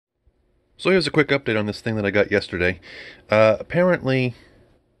So here's a quick update on this thing that I got yesterday. Apparently,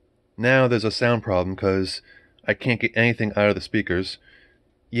 now there's a sound problem because I can't get anything out of the speakers,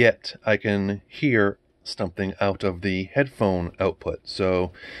 yet I can hear something out of the headphone output.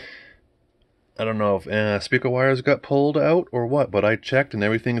 So I don't know if speaker wires got pulled out or what, but I checked and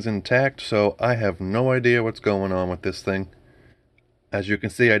everything's intact, so I have no idea what's going on with this thing. As you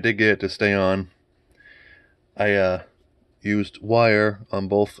can see, I did get it to stay on. I used wire on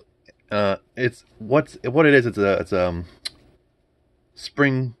both. It's what it is. It's a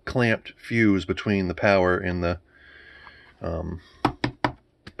spring clamped fuse between the power and the um,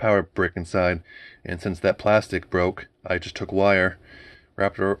 power brick inside. And since that plastic broke, I just took wire,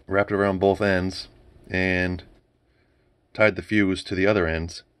 wrapped it around both ends, and tied the fuse to the other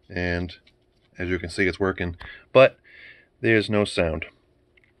ends. And as you can see, it's working. But there's no sound.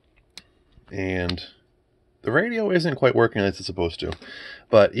 And the radio isn't quite working as it's supposed to.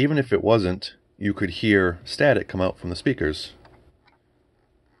 But even if it wasn't, you could hear static come out from the speakers.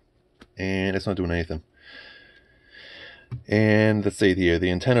 And it's not doing anything. And let's see here,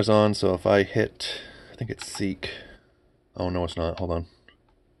 the antenna's on, so if I hit, I think it's seek. Oh no, it's not. Hold on.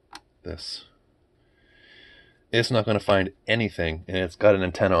 This. It's not going to find anything, and it's got an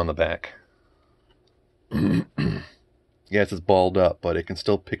antenna on the back. Yes, it's balled up, but it can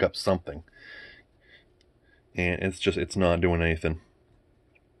still pick up something. And it's not doing anything.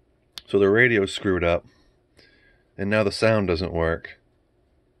 So the radio's screwed up, and now the sound doesn't work.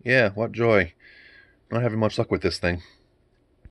 Yeah, what joy. Not having much luck with this thing.